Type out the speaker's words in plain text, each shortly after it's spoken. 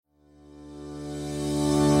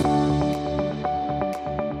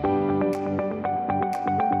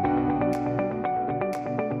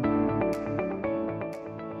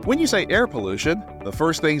When you say air pollution, the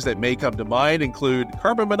first things that may come to mind include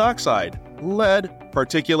carbon monoxide, lead,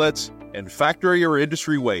 particulates, and factory or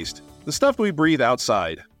industry waste, the stuff we breathe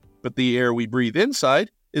outside. But the air we breathe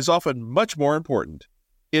inside is often much more important.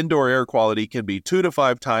 Indoor air quality can be 2 to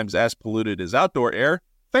 5 times as polluted as outdoor air,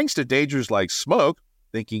 thanks to dangers like smoke,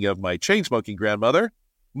 thinking of my chain-smoking grandmother,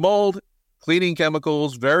 mold, cleaning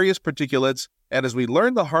chemicals, various particulates, and as we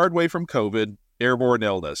learned the hard way from COVID, airborne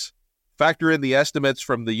illness. Factor in the estimates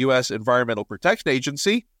from the U.S. Environmental Protection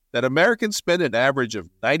Agency that Americans spend an average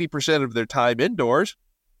of 90% of their time indoors,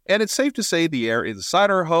 and it's safe to say the air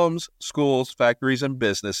inside our homes, schools, factories, and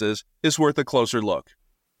businesses is worth a closer look.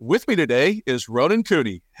 With me today is Ronan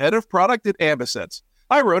Cooney, Head of Product at Ambisense.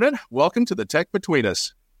 Hi, Ronan. Welcome to the Tech Between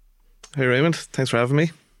Us. Hey, Raymond. Thanks for having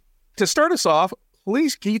me. To start us off,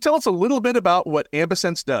 please, can you tell us a little bit about what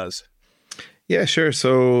Ambisense does? Yeah, sure.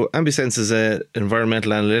 So Ambisense is an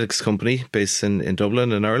environmental analytics company based in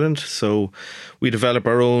Dublin in Ireland. So we develop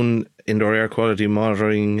our own indoor air quality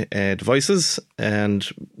monitoring devices, and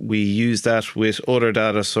we use that with other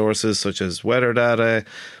data sources such as weather data,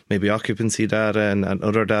 maybe occupancy data and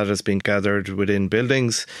other data that's being gathered within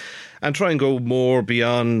buildings, and try and go more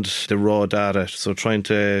beyond the raw data. So trying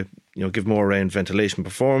to give more around ventilation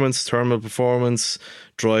performance, thermal performance,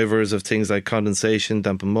 drivers of things like condensation,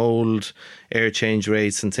 damp and mold, air change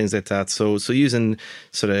rates and things like that. So using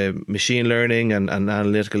sort of machine learning and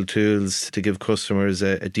analytical tools to give customers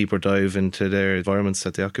a deeper dive into their environments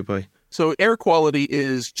that they occupy. So air quality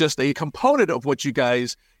is just a component of what you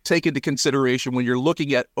guys take into consideration when you're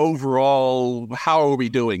looking at overall, how are we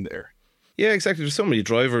doing there? Yeah, exactly. There's so many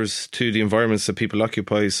drivers to the environments that people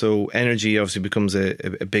occupy. So energy obviously becomes a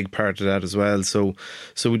big part of that as well. So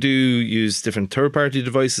we do use different third-party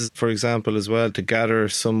devices, for example, as well, to gather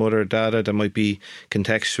some other data that might be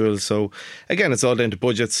contextual. So again, it's all down to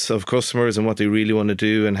budgets of customers and what they really want to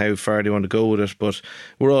do and how far they want to go with it. But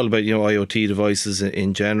we're all about, IoT devices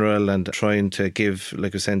in general and trying to give,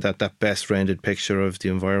 like I was saying, that best rounded picture of the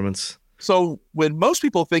environments. So when most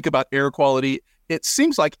people think about air quality, it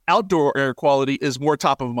seems like outdoor air quality is more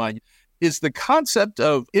top of mind. Is the concept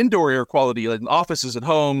of indoor air quality in offices and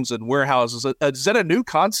homes and warehouses, is that a new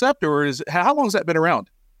concept, or how long has that been around?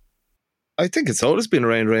 I think it's always been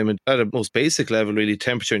around, Raymond. At a most basic level, really,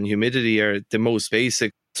 temperature and humidity are the most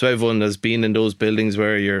basic. So everyone has been in those buildings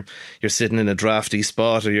where you're sitting in a drafty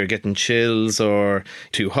spot, or you're getting chills or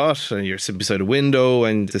too hot, and you're sitting beside a window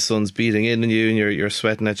and the sun's beating in on you and you're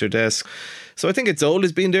sweating at your desk. So I think it's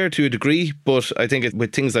always been there to a degree, but I think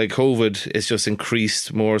with things like COVID, it's just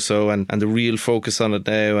increased more so, and the real focus on it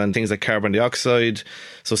now, and things like carbon dioxide,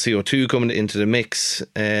 so CO2 coming into the mix.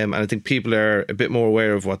 And I think people are a bit more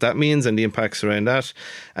aware of what that means and the impacts around that.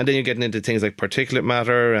 And then you're getting into things like particulate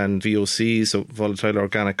matter and VOC, so volatile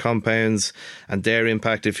organic compounds, and their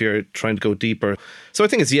impact if you're trying to go deeper. So I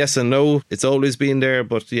think it's yes and no. It's always been there,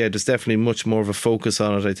 but yeah, there's definitely much more of a focus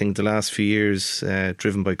on it, I think, the last few years,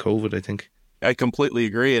 driven by COVID, I think. I completely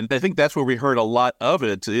agree. And I think that's where we heard a lot of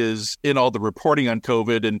it, is in all the reporting on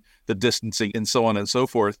COVID and the distancing and so on and so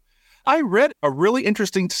forth. I read a really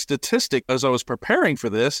interesting statistic as I was preparing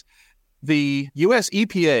for this. The U.S.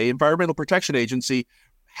 EPA, Environmental Protection Agency,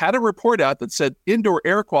 had a report out that said indoor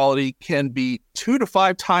air quality can be 2 to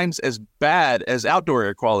 5 times as bad as outdoor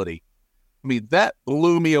air quality. I mean, that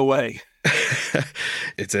blew me away.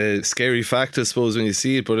 It's a scary fact, I suppose, when you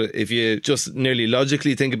see it. But if you just nearly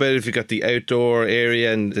logically think about it, if you've got the outdoor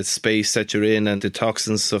area and the space that you're in and the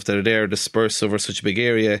toxins stuff that are there dispersed over such a big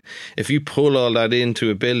area, if you pull all that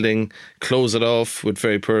into a building, close it off with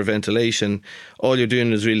very poor ventilation, all you're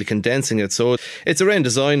doing is really condensing it. So it's around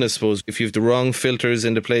design, I suppose. If you have the wrong filters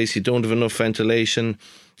into place, you don't have enough ventilation.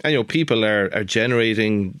 And, people are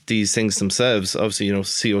generating these things themselves, obviously,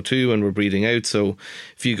 CO2 when we're breathing out. So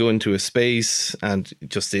if you go into a space and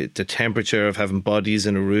just the temperature of having bodies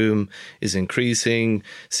in a room is increasing,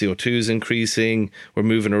 CO2 is increasing, we're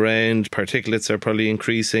moving around, particulates are probably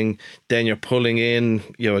increasing, then you're pulling in,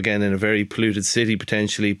 again, in a very polluted city,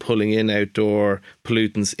 potentially pulling in outdoor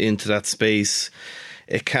pollutants into that space.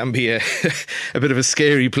 It can be a bit of a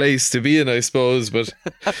scary place to be in, I suppose. But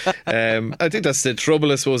I think that's the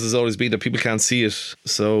trouble, I suppose, has always been that people can't see it.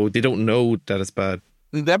 So they don't know that it's bad.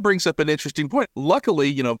 That brings up an interesting point.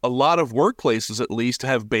 Luckily, a lot of workplaces, at least,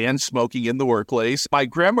 have banned smoking in the workplace. My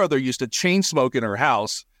grandmother used to chain smoke in her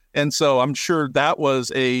house. And so I'm sure that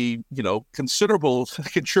was a, considerable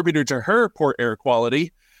contributor to her poor air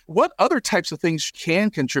quality. What other types of things can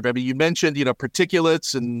contribute? I mean, you mentioned,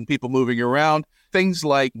 particulates and people moving around. things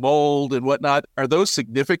like mold and whatnot, are those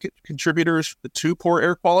significant contributors to poor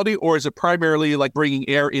air quality, or is it primarily like bringing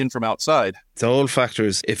air in from outside? It's all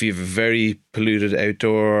factors. If you have a very polluted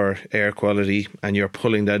outdoor air quality and you're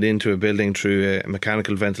pulling that into a building through a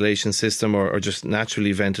mechanical ventilation system or just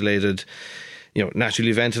naturally ventilated,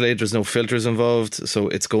 there's no filters involved, so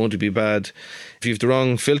it's going to be bad. If you have the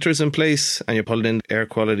wrong filters in place and you're pulling in air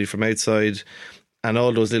quality from outside, and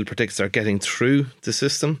all those little particulates are getting through the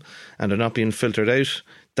system and they're not being filtered out,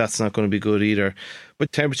 that's not going to be good either.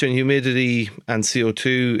 But temperature and humidity and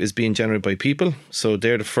CO2 is being generated by people, so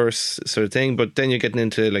they're the first sort of thing. But then you're getting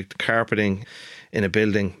into like the carpeting in a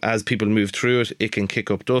building. As people move through it, it can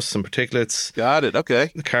kick up dust and particulates. Got it,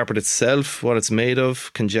 okay. The carpet itself, what it's made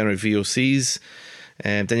of, can generate VOCs.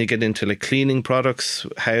 And then you get into like cleaning products.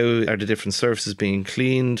 How are the different surfaces being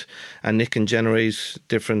cleaned? And it can generate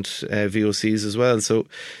different VOCs as well. So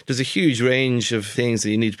there's a huge range of things that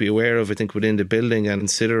you need to be aware of, I think, within the building, and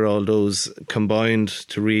consider all those combined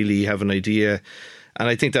to really have an idea. And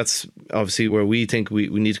I think that's obviously where we think we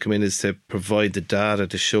need to come in, is to provide the data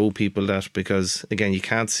to show people that, because again, you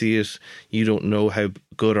can't see it. You don't know how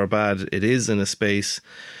good or bad it is in a space.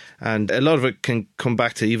 And a lot of it can come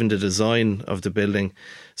back to even the design of the building.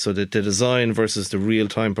 So that the design versus the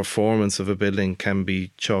real-time performance of a building can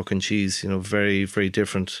be chalk and cheese, very, very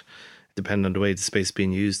different depending on the way the space is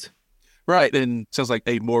being used. Right. And it sounds like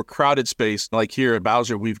a more crowded space, like here at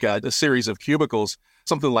Bowser, we've got a series of cubicles.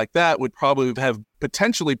 Something like that would probably have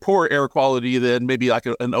potentially poor air quality than maybe like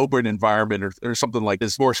an open environment or something like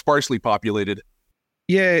this, more sparsely populated.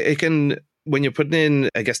 Yeah, it can, when you're putting in,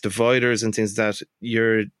 I guess, dividers and things like that,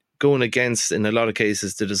 you're going against, in a lot of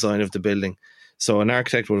cases, the design of the building. So an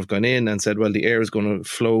architect would have gone in and said, well, the air is going to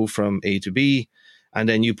flow from A to B, and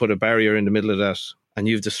then you put a barrier in the middle of that, and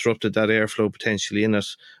you've disrupted that airflow potentially in it,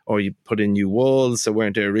 or you put in new walls that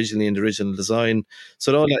weren't there originally in the original design.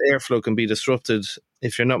 So all that airflow can be disrupted.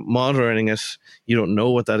 If you're not monitoring it, you don't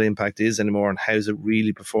know what that impact is anymore and how's it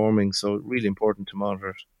really performing. So really important to monitor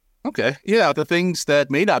it. Okay. Yeah, the things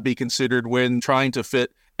that may not be considered when trying to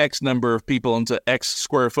fit X number of people into X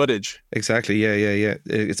square footage. Exactly. Yeah.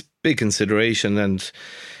 It's big consideration, and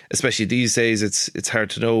especially these days, it's hard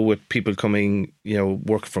to know with people coming,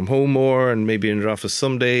 work from home more and maybe in their office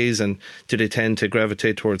some days, and do they tend to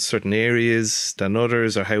gravitate towards certain areas than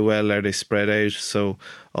others, or how well are they spread out? So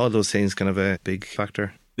all those things kind of a big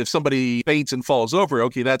factor. If somebody faints and falls over,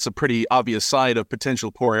 okay, that's a pretty obvious sign of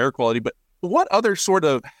potential poor air quality. But what other sort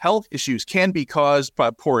of health issues can be caused by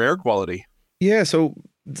poor air quality? Yeah, so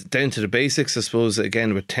down to the basics, I suppose,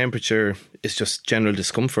 again, with temperature, it's just general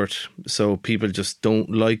discomfort. So people just don't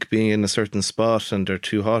like being in a certain spot and they're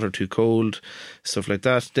too hot or too cold, stuff like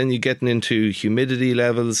that. Then you're getting into humidity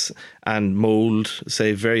levels and mold,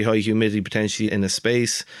 say very high humidity potentially in a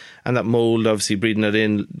space. And that mold, obviously breathing it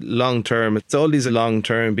in long term. It's all these long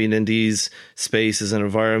term being in these spaces and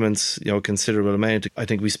environments, considerable amount. I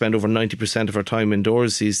think we spend over 90% of our time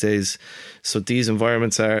indoors these days. So these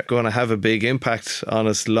environments are going to have a big impact on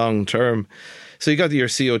us long term. So you got your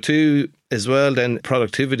CO2 as well, then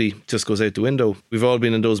productivity just goes out the window. We've all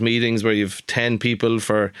been in those meetings where you've 10 people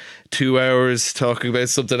for 2 hours talking about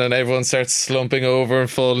something and everyone starts slumping over and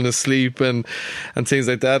falling asleep and things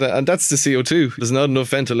like that. And that's the CO2. There's not enough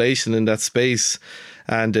ventilation in that space.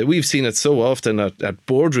 And we've seen it so often at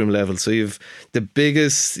boardroom level. So you've the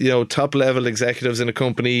biggest, top level executives in a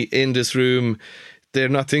company in this room. They're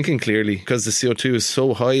not thinking clearly because the CO2 is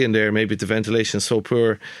so high in there. Maybe the ventilation is so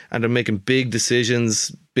poor, and they're making big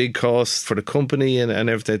decisions, big costs for the company and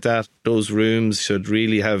everything like that. Those rooms should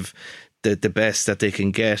really have the best that they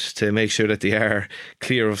can get to make sure that they are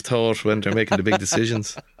clear of thought when they're making the big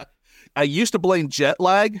decisions. I used to blame jet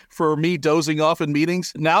lag for me dozing off in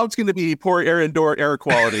meetings. Now it's going to be poor indoor air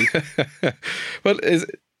quality. Well,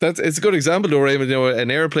 it's a good example though, Raymond. An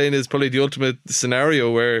airplane is probably the ultimate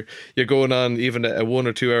scenario where you're going on even a 1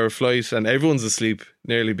 or 2 hour flight and everyone's asleep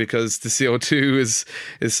nearly because the CO2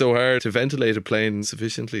 is so hard to ventilate a plane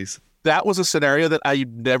sufficiently. That was a scenario that I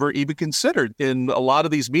never even considered. In a lot of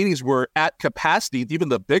these meetings, we're at capacity, even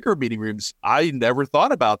the bigger meeting rooms. I never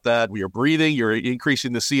thought about that. You're breathing, you're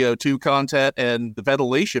increasing the CO2 content, and the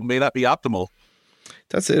ventilation may not be optimal.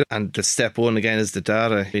 That's it. And the step one, again, is the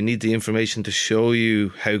data. You need the information to show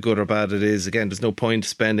you how good or bad it is. Again, there's no point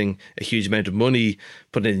spending a huge amount of money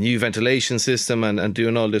putting in a new ventilation system and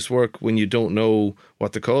doing all this work when you don't know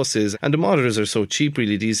what the cost is. And the monitors are so cheap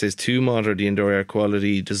really these days to monitor the indoor air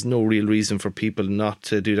quality. There's no real reason for people not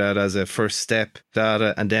to do that as a first step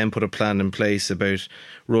data and then put a plan in place about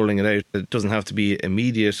rolling it out. It doesn't have to be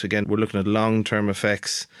immediate. Again, we're looking at long-term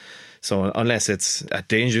effects. So unless it's at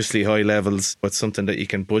dangerously high levels, it's something that you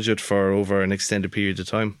can budget for over an extended period of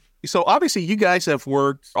time. So obviously you guys have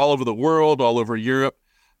worked all over the world, all over Europe.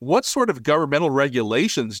 What sort of governmental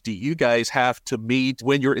regulations do you guys have to meet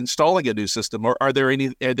when you're installing a new system? Or are there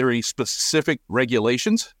any specific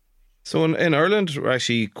regulations? So in Ireland, we're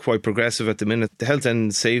actually quite progressive at the minute. The Health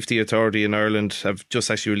and Safety Authority in Ireland have just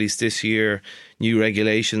actually released this year new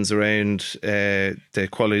regulations around the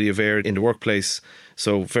quality of air in the workplace.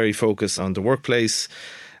 So very focused on the workplace.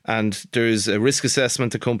 And there's a risk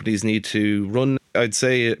assessment that companies need to run. I'd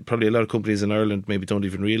say probably a lot of companies in Ireland maybe don't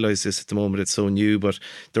even realise this at the moment. It's so new, but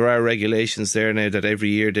there are regulations there now that every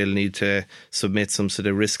year they'll need to submit some sort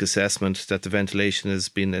of risk assessment that the ventilation has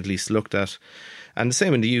been at least looked at. And the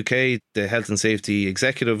same in the UK, the Health and Safety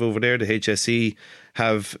Executive over there, the HSE,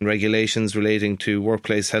 have regulations relating to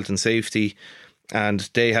workplace health and safety. And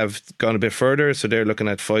they have gone a bit further. So they're looking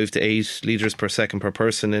at 5 to 8 litres per second per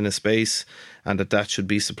person in a space, and that should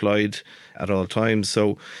be supplied at all times.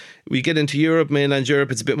 So we get into Europe, mainland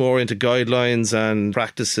Europe, it's a bit more into guidelines and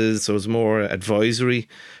practices. So it's more advisory.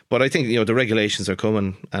 But I think, the regulations are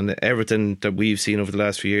coming, and everything that we've seen over the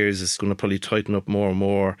last few years is going to probably tighten up more and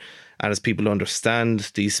more. And as people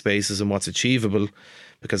understand these spaces and what's achievable,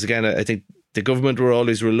 because again, I think the government were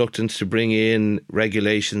always reluctant to bring in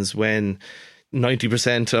regulations when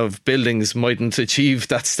 90% of buildings mightn't achieve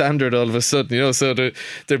that standard all of a sudden, so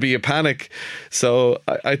there'd be a panic. So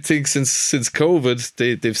I think since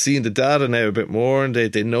COVID, they've seen the data now a bit more, and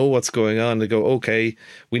they know what's going on. They go, okay,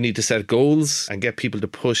 we need to set goals and get people to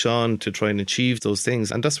push on to try and achieve those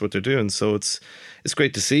things. And that's what they're doing. So it's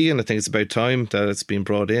great to see. And I think it's about time that it's been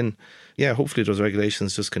brought in. Yeah, hopefully those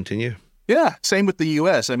regulations just continue. Yeah, same with the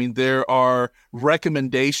U.S. I mean, there are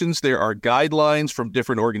recommendations, there are guidelines from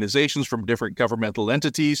different organizations, from different governmental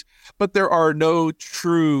entities, but there are no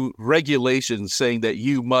true regulations saying that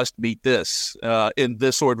you must meet this in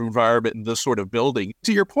this sort of environment, in this sort of building.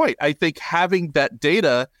 To your point, I think having that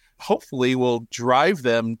data hopefully will drive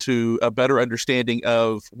them to a better understanding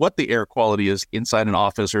of what the air quality is inside an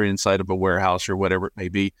office or inside of a warehouse or whatever it may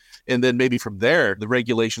be. And then maybe from there, the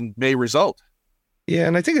regulation may result. Yeah,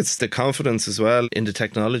 and I think it's the confidence as well in the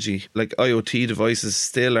technology. Like IoT devices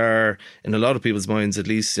still are, in a lot of people's minds at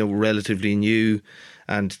least, relatively new,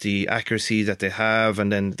 and the accuracy that they have,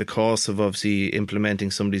 and then the cost of obviously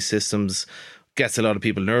implementing some of these systems gets a lot of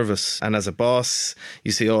people nervous. And as a boss,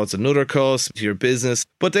 you say, it's another cost to your business.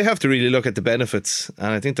 But they have to really look at the benefits.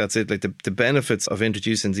 And I think that's it. Like the benefits of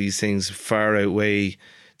introducing these things far outweigh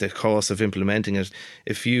the cost of implementing it.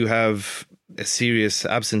 If you have a serious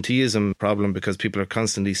absenteeism problem because people are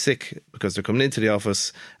constantly sick because they're coming into the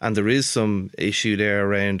office, and there is some issue there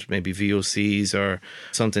around maybe VOCs or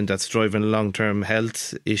something that's driving long-term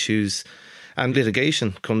health issues, and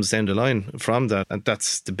litigation comes down the line from that. And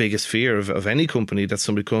that's the biggest fear of any company, that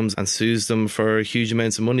somebody comes and sues them for huge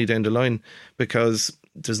amounts of money down the line, because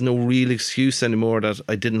there's no real excuse anymore that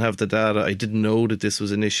I didn't have the data, I didn't know that this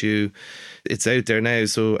was an issue. It's out there now.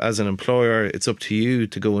 So as an employer, it's up to you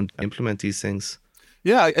to go and implement these things.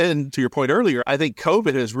 Yeah, and to your point earlier, I think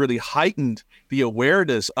COVID has really heightened the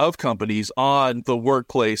awareness of companies on the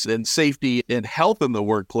workplace and safety and health in the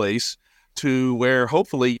workplace, to where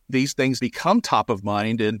hopefully these things become top of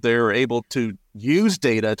mind and they're able to use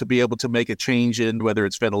data to be able to make a change in whether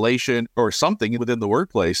it's ventilation or something within the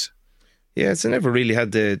workplace. Yeah, it's never really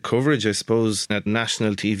had the coverage, I suppose, at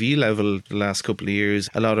national TV level the last couple of years.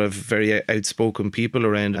 A lot of very outspoken people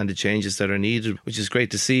around and the changes that are needed, which is great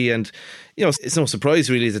to see. And, it's no surprise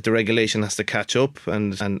really that the regulation has to catch up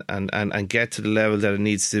and get to the level that it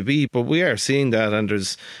needs to be. But we are seeing that, and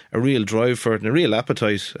there's a real drive for it and a real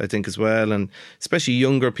appetite, I think, as well. And especially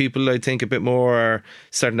younger people, I think, a bit more are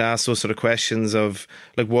starting to ask those sort of questions of,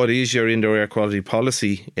 like, what is your indoor air quality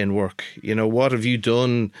policy in work? What have you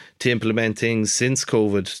done to implement things since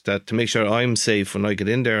COVID that to make sure I'm safe when I get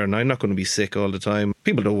in there and I'm not going to be sick all the time?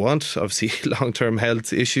 People don't want, obviously, long-term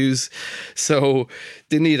health issues. So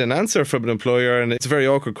they need an answer from an employer, and it's a very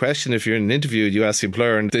awkward question if you're in an interview, you ask the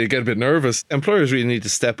employer and they get a bit nervous. Employers really need to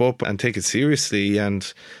step up and take it seriously,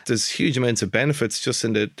 and there's huge amounts of benefits just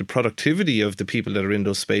in the productivity of the people that are in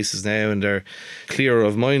those spaces now, and they're clearer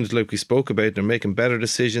of mind, like we spoke about. They're making better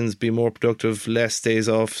decisions, be more productive, less days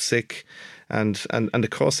off sick. And the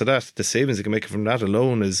cost of that, the savings they can make from that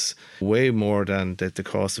alone is way more than the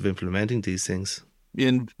cost of implementing these things.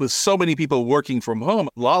 And with so many people working from home,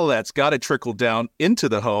 a lot of that's got to trickle down into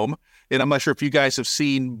the home. And I'm not sure if you guys have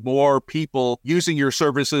seen more people using your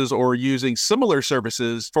services or using similar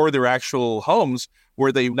services for their actual homes,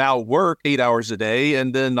 where they now work 8 hours a day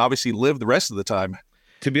and then obviously live the rest of the time.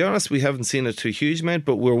 To be honest, we haven't seen it to a huge amount,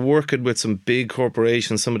 but we're working with some big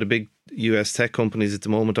corporations, some of the big US tech companies at the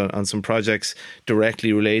moment on some projects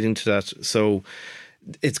directly relating to that. So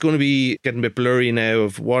it's going to be getting a bit blurry now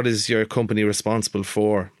of what is your company responsible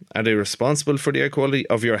for. Are they responsible for the air quality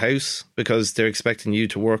of your house because they're expecting you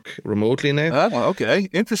to work remotely now? Oh, okay.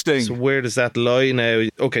 Interesting. So where does that lie now?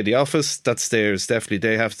 Okay, the office, that's theirs. Definitely,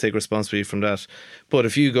 they have to take responsibility from that. But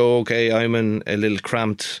if you go, okay, I'm in a little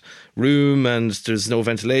cramped room and there's no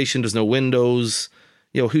ventilation, there's no windows,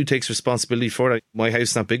 who takes responsibility for that? My house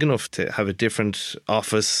is not big enough to have a different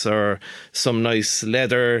office or some nice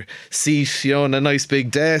leather seat, and a nice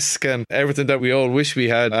big desk and everything that we all wish we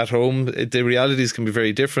had at home. The realities can be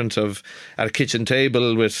very different of at a kitchen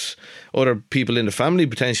table with other people in the family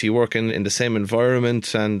potentially working in the same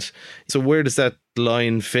environment. And so where does that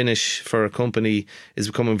line finish for a company is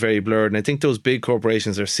becoming very blurred. And I think those big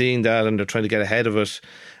corporations are seeing that and they're trying to get ahead of it,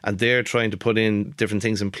 and they're trying to put in different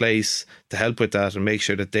things in place to help with that and make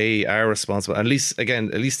sure that they are responsible. At least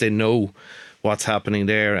they know what's happening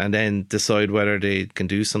there and then decide whether they can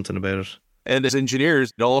do something about it. And as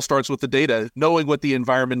engineers, it all starts with the data, knowing what the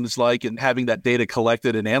environment is like and having that data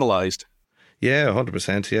collected and analyzed. Yeah,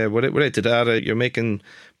 100%. Yeah, without the data, you're making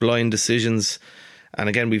blind decisions. And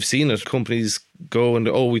again, we've seen it. Companies go and,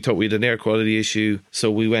 we thought we had an air quality issue, so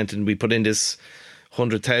we went and we put in this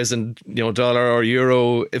 $100,000 dollar or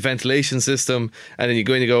euro ventilation system, and then you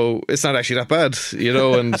go in and you go, it's not actually that bad,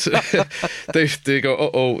 and they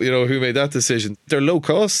go, who made that decision? They're low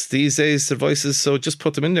cost these days, devices, so just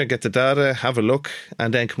put them in there, get the data, have a look,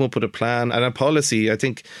 and then come up with a plan and a policy. I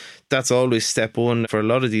think that's always step one for a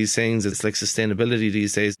lot of these things. It's like sustainability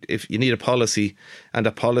these days. If you need a policy, and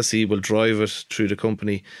a policy will drive it through the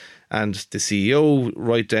company, and the CEO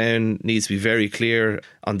right down needs to be very clear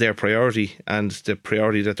on their priority and the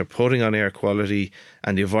priority that they're putting on air quality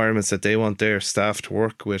and the environments that they want their staff to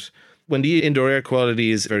work with. When the indoor air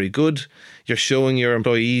quality is very good, you're showing your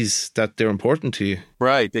employees that they're important to you.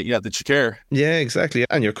 Right, that you care. Yeah, exactly.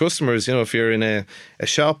 And your customers, if you're in a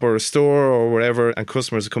shop or a store or wherever and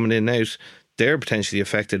customers are coming in and out, they're potentially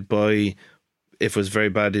affected by if it was very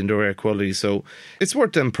bad indoor air quality. So it's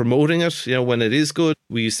worth them promoting it, when it is good.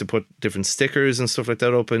 We used to put different stickers and stuff like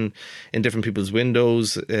that up in different people's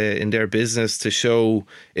windows in their business to show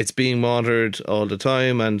it's being monitored all the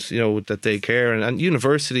time and, that they care. And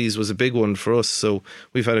universities was a big one for us. So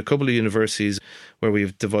we've had a couple of universities where we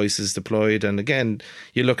have devices deployed. And again,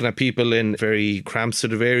 you're looking at people in very cramped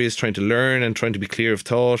sort of areas trying to learn and trying to be clear of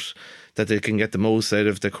thought, that they can get the most out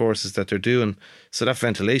of the courses that they're doing. So that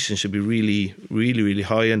ventilation should be really, really, really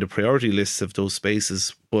high on the priority lists of those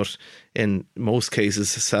spaces. But in most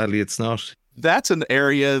cases, sadly, it's not. That's an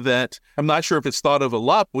area that I'm not sure if it's thought of a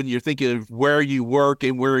lot when you're thinking of where you work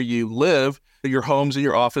and where you live, your homes and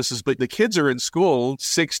your offices. But the kids are in school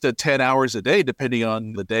 6 to 10 hours a day, depending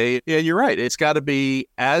on the day. Yeah, you're right. It's got to be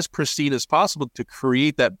as pristine as possible to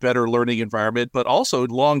create that better learning environment. But also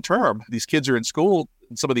long term, these kids are in school,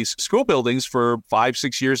 some of these school buildings for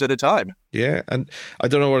 5-6 years at a time. Yeah, and I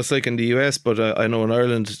don't know what it's like in the US, but I know in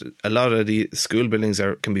Ireland, a lot of the school buildings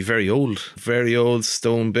can be very old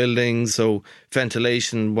stone buildings. So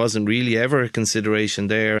ventilation wasn't really ever a consideration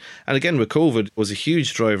there. And again, with COVID, it was a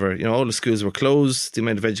huge driver. All the schools were closed, the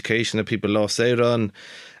amount of education that people lost out on.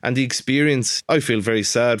 And the experience, I feel very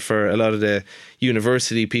sad for a lot of the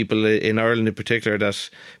university people in Ireland in particular, that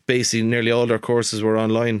basically nearly all their courses were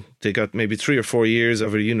online. They got maybe 3 or 4 years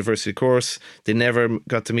of a university course. They never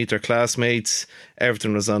got to meet their classmates.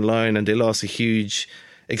 Everything was online and they lost a huge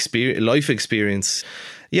life experience.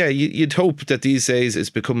 Yeah, you'd hope that these days it's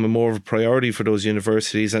becoming more of a priority for those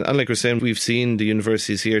universities. And like we're saying, we've seen the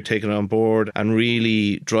universities here taking it on board and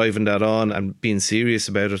really driving that on and being serious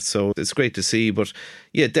about it. So it's great to see. But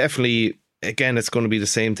yeah, definitely, again, it's going to be the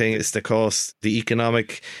same thing. It's the cost, the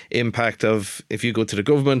economic impact of if you go to the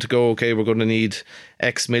government to go, okay, we're going to need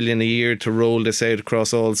X million a year to roll this out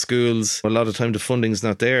across all schools. A lot of time the funding's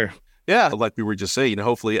not there. Yeah, like we were just saying,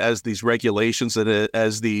 hopefully as these regulations and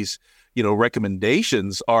as these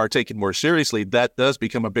recommendations are taken more seriously, that does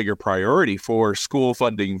become a bigger priority for school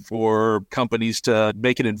funding, for companies to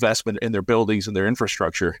make an investment in their buildings and their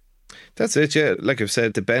infrastructure. That's it, yeah. Like I've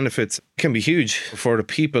said, the benefits can be huge for the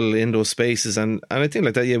people in those spaces. And I think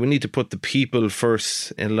like that, yeah, we need to put the people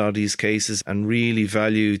first in a lot of these cases and really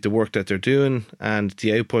value the work that they're doing and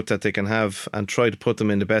the output that they can have and try to put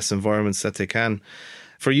them in the best environments that they can.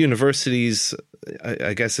 For universities,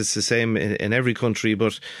 I guess it's the same in every country,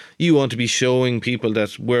 but you want to be showing people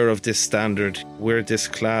that we're of this standard, we're this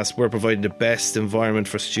class, we're providing the best environment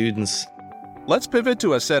for students. Let's pivot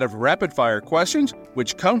to a set of rapid-fire questions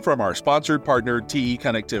which come from our sponsored partner, TE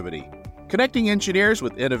Connectivity. connecting engineers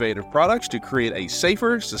with innovative products to create a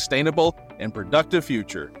safer, sustainable, and productive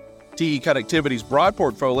future. TE Connectivity's broad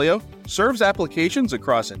portfolio serves applications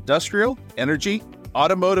across industrial, energy,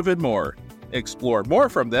 automotive, and more. Explore more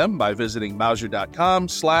from them by visiting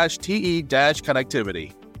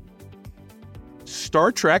mauser.com/TE-connectivity.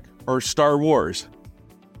 Star Trek or Star Wars?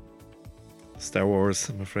 Star Wars,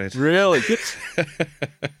 I'm afraid. Really?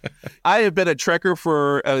 I have been a Trekker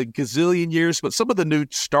for a gazillion years, but some of the new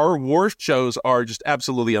Star Wars shows are just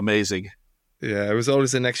absolutely amazing. Yeah, I was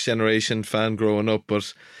always a Next Generation fan growing up,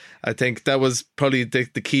 but I think that was probably the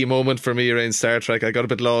key moment for me around Star Trek. I got a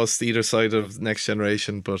bit lost either side of Next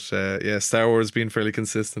Generation, but yeah, Star Wars has been fairly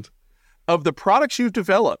consistent. Of the products you've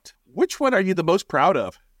developed, which one are you the most proud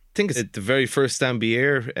of? I think it's the very first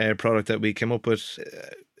Ambiair product that we came up with.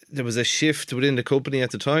 There was a shift within the company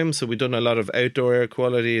at the time, so we'd done a lot of outdoor air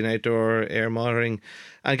quality and outdoor air monitoring.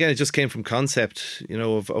 And again, it just came from concept,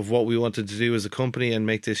 of what we wanted to do as a company and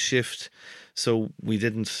make this shift. So we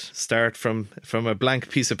didn't start from a blank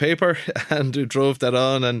piece of paper and drove that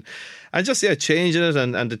on and just, changing it.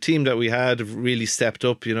 And the team that we had have really stepped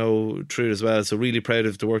up, through it as well. So really proud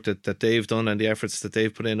of the work that they've done and the efforts that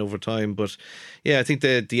they've put in over time. But yeah, I think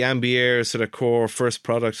the Ambiair sort of core first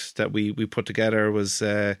product that we put together was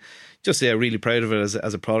really proud of it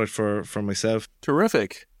as a product for myself.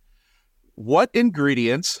 Terrific. What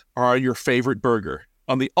ingredients are on your favorite burger?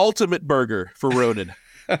 On the ultimate burger for Ronan?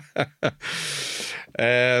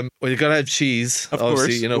 Well, you gotta have cheese, of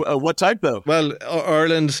course. What type though? Well,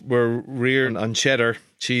 Ireland were reared on cheddar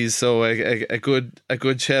cheese, so a good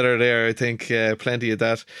cheddar there. I think plenty of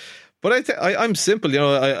that. But I'm simple,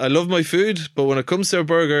 I love my food, but when it comes to a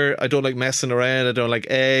burger, I don't like messing around. I don't like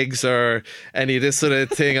eggs or any of this sort of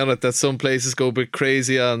thing on it that some places go a bit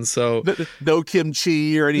crazy on. So no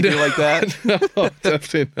kimchi or anything like that? No,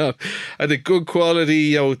 definitely not. I think good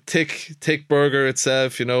quality, thick burger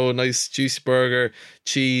itself, nice juicy burger,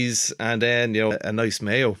 cheese, and then, a nice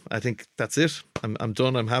mayo. I think that's it. I'm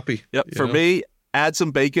done. I'm happy. Yep. For me, add some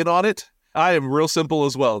bacon on it. I am real simple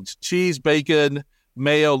as well. Cheese, bacon,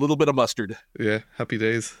 mayo, a little bit of mustard. Yeah, happy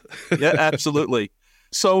days. Yeah, absolutely.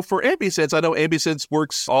 So for Ambisense, I know Ambisense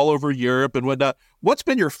works all over Europe and whatnot. What's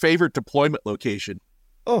been your favorite deployment location?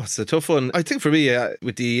 Oh, it's a tough one. I think for me,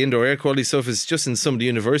 with the indoor air quality stuff, is just in some of the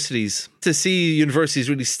universities. To see universities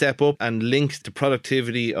really step up and link the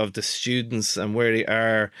productivity of the students and where they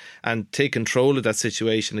are and take control of that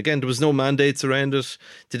situation. Again, there was no mandates around it.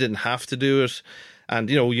 They didn't have to do it. And,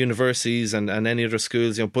 universities and any other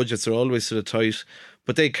schools, budgets are always sort of tight.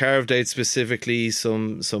 But they carved out specifically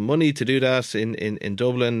some money to do that in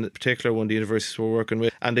Dublin, in particular, one of the universities we're working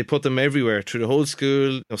with. And they put them everywhere, through the whole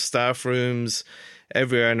school, staff rooms,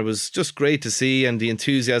 everywhere. And it was just great to see, and the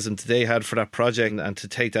enthusiasm that they had for that project and to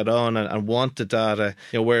take that on and want the data.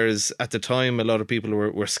 Whereas at the time, a lot of people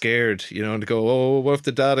were scared, and to go, oh, what if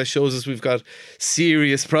the data shows us we've got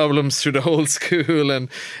serious problems through the whole school and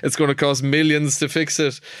it's going to cost millions to fix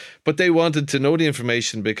it. But they wanted to know the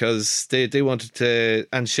information because they wanted to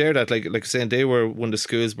and share that. Like I'm saying, they were one of the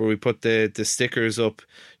schools where we put the stickers up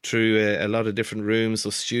through a lot of different rooms, so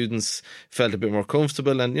students felt a bit more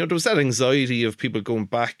comfortable. And there was that anxiety of people going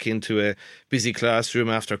back into a busy classroom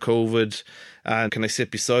after COVID, and can I sit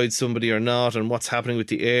beside somebody or not, and what's happening with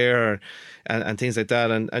the air, and things like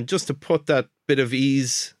that. And just to put that bit of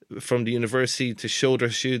ease from the university to show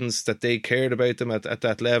their students that they cared about them at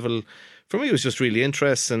that level, for me, it was just really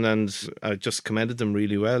interesting, and I just commended them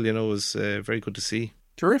really well. It was very good to see.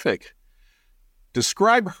 Terrific.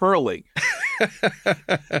 Describe hurling.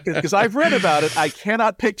 Because I've read about it. I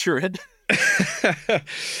cannot picture it.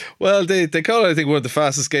 Well, they call it, I think, one of the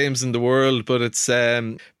fastest games in the world, but it's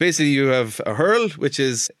basically you have a hurl, which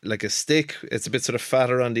is like a stick. It's a bit sort of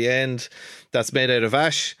fatter on the end, that's made out of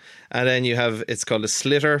ash. And then you have, it's called a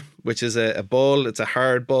slitter, which is a ball. It's a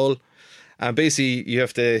hard ball. And basically you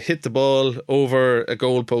have to hit the ball over a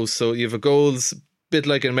goal post. So you have a goals, bit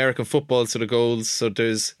like an American football sort of goals. So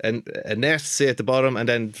there's a net, say, at the bottom, and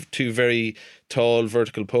then two very tall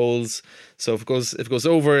vertical poles. So if it goes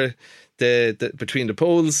over the between the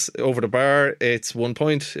poles, over the bar, it's 1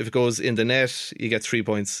 point. If it goes in the net, you get 3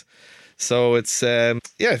 points. So it's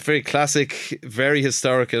very classic, very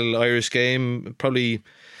historical Irish game, probably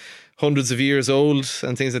hundreds of years old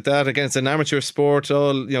and things like that. Again, it's an amateur sport.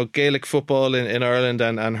 All Gaelic football in Ireland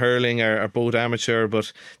and hurling are both amateur,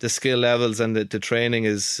 but the skill levels and the training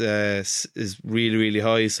is really, really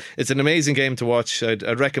high. So it's an amazing game to watch.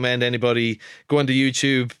 I'd recommend anybody go onto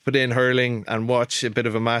YouTube, put in hurling and watch a bit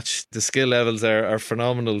of a match. The skill levels are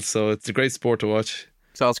phenomenal, so it's a great sport to watch.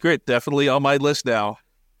 Sounds great. Definitely on my list now.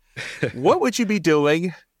 What would you be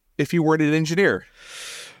doing if you weren't an engineer?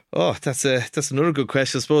 Oh, that's another good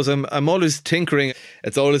question. I suppose I'm always tinkering.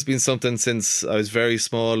 It's always been something since I was very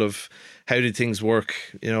small of how do things work.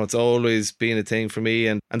 It's always been a thing for me.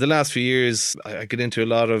 And the last few years, I get into a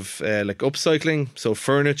lot of like upcycling, so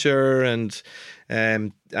furniture and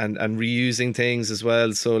reusing things as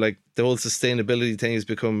well. So like the whole sustainability thing has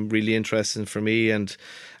become really interesting for me, and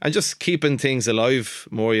just keeping things alive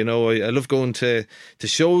more. I love going to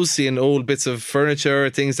shows, seeing old bits of furniture,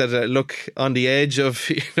 things that look on the edge of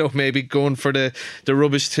maybe going for the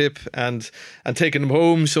rubbish tip, and taking them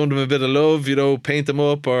home, showing them a bit of love, paint them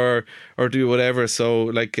up or do whatever. So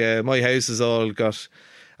like my house has all got,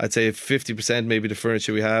 I'd say 50% maybe the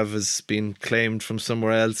furniture we have has been claimed from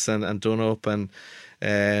somewhere else and done up, and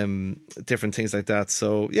different things like that.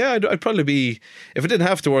 So yeah, I'd probably be, if it didn't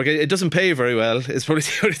have to work, it doesn't pay very well. It's probably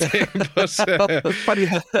the only thing. But funny,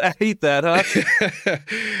 I hate that, huh?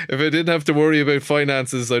 If I didn't have to worry about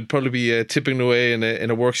finances, I'd probably be tipping away in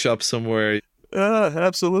a workshop somewhere.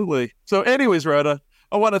 Absolutely. So anyways, Rhoda,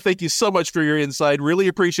 I want to thank you so much for your insight. Really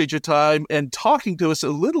appreciate your time and talking to us a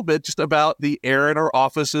little bit just about the air in our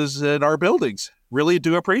offices and our buildings. Really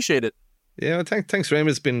do appreciate it. Yeah, thanks, Raymond.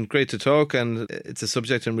 It's been great to talk, and it's a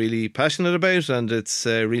subject I'm really passionate about, and it's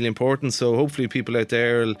really important. So hopefully people out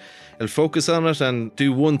there will focus on it and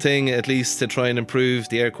do one thing at least to try and improve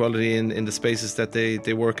the air quality in the spaces that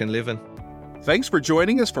they work and live in. Thanks for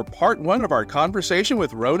joining us for part 1 of our conversation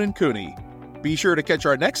with Ronan Cooney. Be sure to catch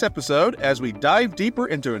our next episode as we dive deeper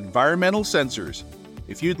into environmental sensors.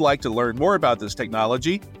 If you'd like to learn more about this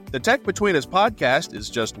technology, the Tech Between Us podcast is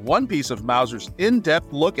just one piece of Mouser's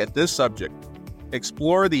in-depth look at this subject.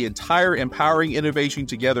 Explore the entire Empowering Innovation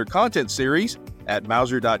Together content series at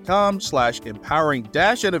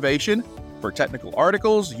mouser.com/empowering-innovation for technical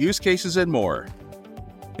articles, use cases, and more.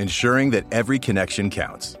 Ensuring that every connection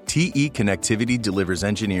counts, TE Connectivity delivers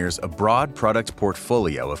engineers a broad product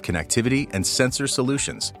portfolio of connectivity and sensor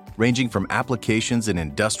solutions, ranging from applications in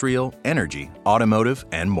industrial, energy, automotive,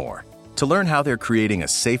 and more. To learn how they're creating a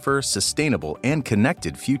safer, sustainable, and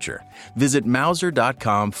connected future, visit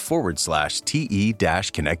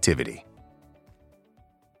mouser.com/TE-connectivity.